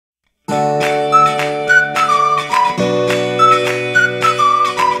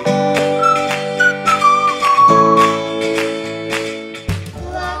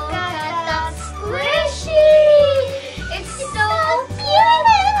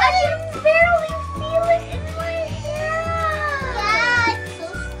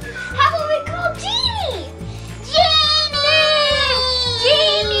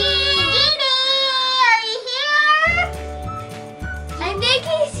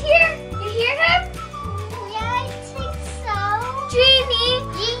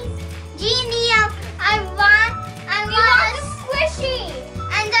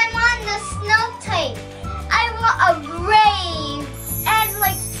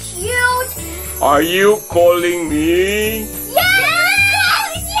Are you calling me?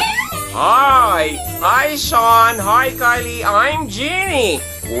 Hi! Hi, Sean! Hi, Kylie! I'm Genie!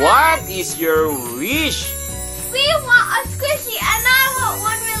 What is your wish? We want a squishy, and I want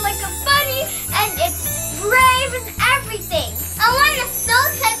one with like a bunny, and it's brave and everything. I want a snow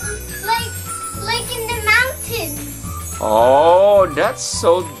type like in the mountains. Oh, that's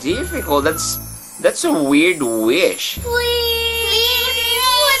so difficult. That's a weird wish. Please, please.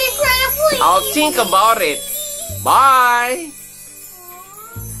 I'll think about it. Bye!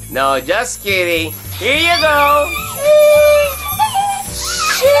 No, just kidding. Here you go.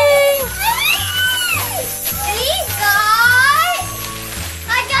 Hey guys,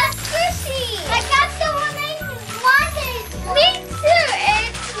 I got squishy. I got the one I wanted. Me too.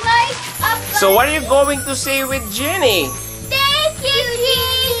 It's like a bunny. So what are you going to say with Genie? Thank you,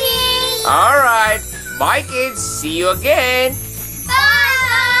 Genie. Alright. Bye, kids. See you again.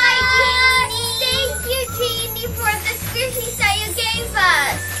 Bye, Genie. Thank you, Genie, for the squishies that you gave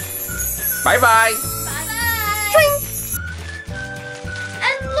us. Bye-bye. Bye-bye.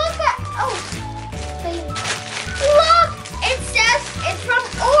 And look at, look, it says it's from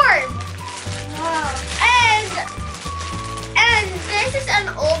ORB. Wow. And this is an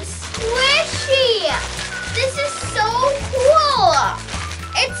old squishy. This is so cool.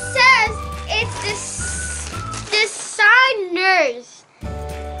 It says it's designers.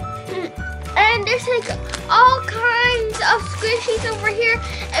 And there's like all kinds of squishies over here.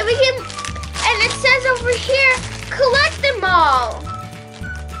 And it says over here, collect them all.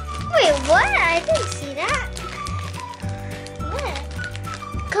 Wait, what? I didn't see that. What?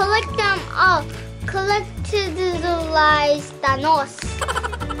 Collect them all. Collectibilize Thanos.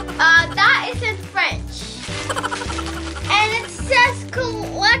 That is in French. And it says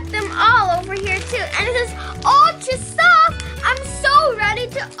collect them all over here too. And it says ultra soft. I'm so ready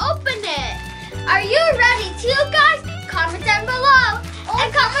to open it. Are you ready too, guys? Comment down below.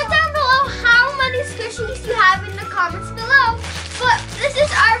 And comment down below how many squishies you have in the comments below. But this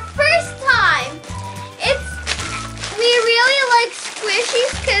is our first time. We really like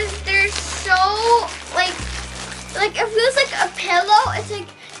squishies because they're so like it feels like a pillow. It's like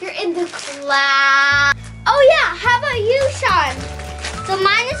you're in the cloud. Oh yeah, how about you, Sean? So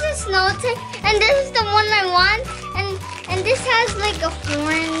mine is a snow type, and this is the one I want, and this has like a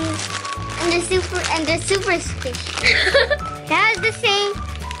horn. And the super squishy. It has the same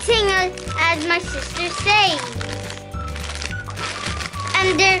thing as my sister says.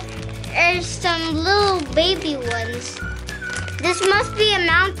 And there are some little baby ones. This must be a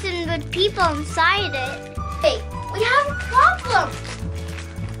mountain with people inside it. Hey, we have a problem.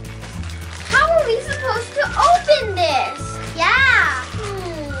 How are we supposed to open this? Yeah.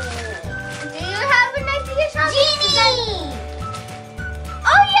 Do you have an idea, Sean? Genie!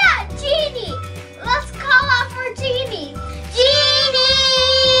 Oh yeah, Genie! Let's call out for Genie!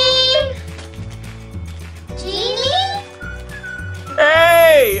 Genie! Genie?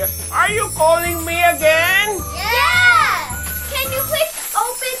 Hey! Are you calling me again? Yeah! Can you please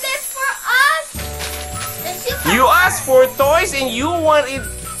open this for us? You asked for toys and you want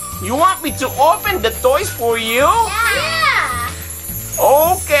me to open the toys for you? Yeah!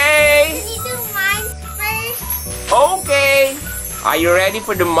 Okay! Can you do mine first? Okay! Are you ready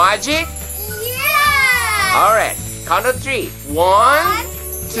for the magic? Yeah! Alright, count of 3. 1,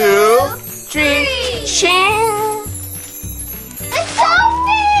 2, 3. Ching! It's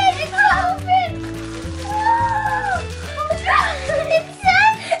open! It's open! Oh my God!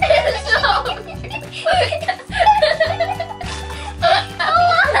 It's open!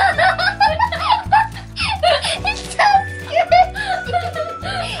 It's so cute!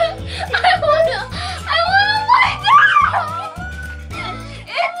 I wanna lie down!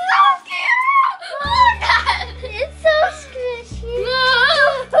 It's so cute! Oh God! It's so squishy!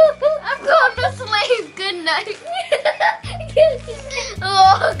 I'm going to sleep. Good night.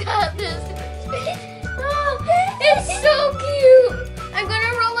 Oh God, this is squishy. Oh, it's so cute. I'm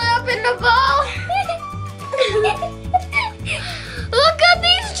gonna roll it up in the ball. Look at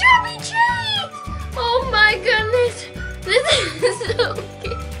these chubby cheeks! Oh my goodness. This is so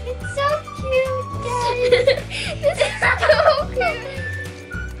cute. It's so cute, guys. This is so cute.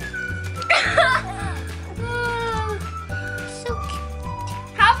 Oh, so cute.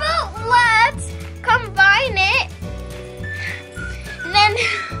 How about let's combine it, and then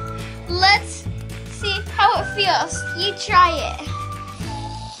let's see how it feels. You try it.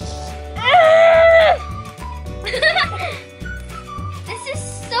 This is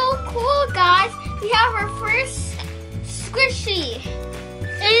so cool, guys. We have our first squishy.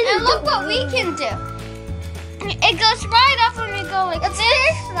 And look what we can do. It goes right up when we go like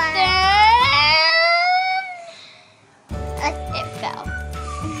this.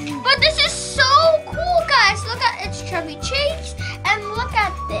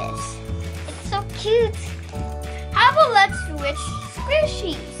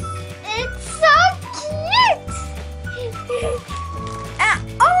 It's so cute.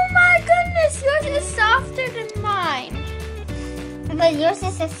 Oh my goodness, yours is softer than mine. But yours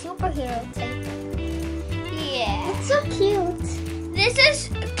is a superhero type. Yeah. It's so cute. This is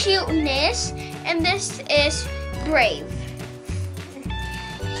cuteness, and this is brave.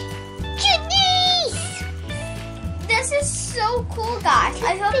 Cuties! This is so cool, guys.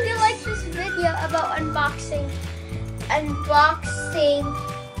 I hope you like this video about unboxing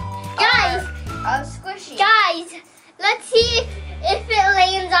Guys, Squishy. guys, let's see if it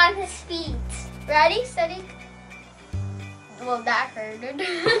lands on his feet. Ready, steady. Well, that hurted.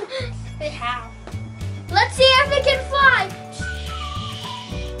 How? Let's see if it can fly.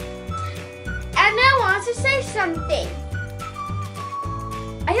 Anna wants to say something.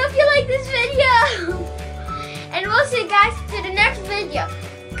 I hope you like this video. And we'll see you guys to the next video.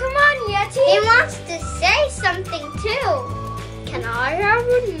 Come on, Yeti. He wants to say something too. Can I have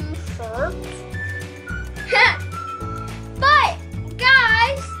a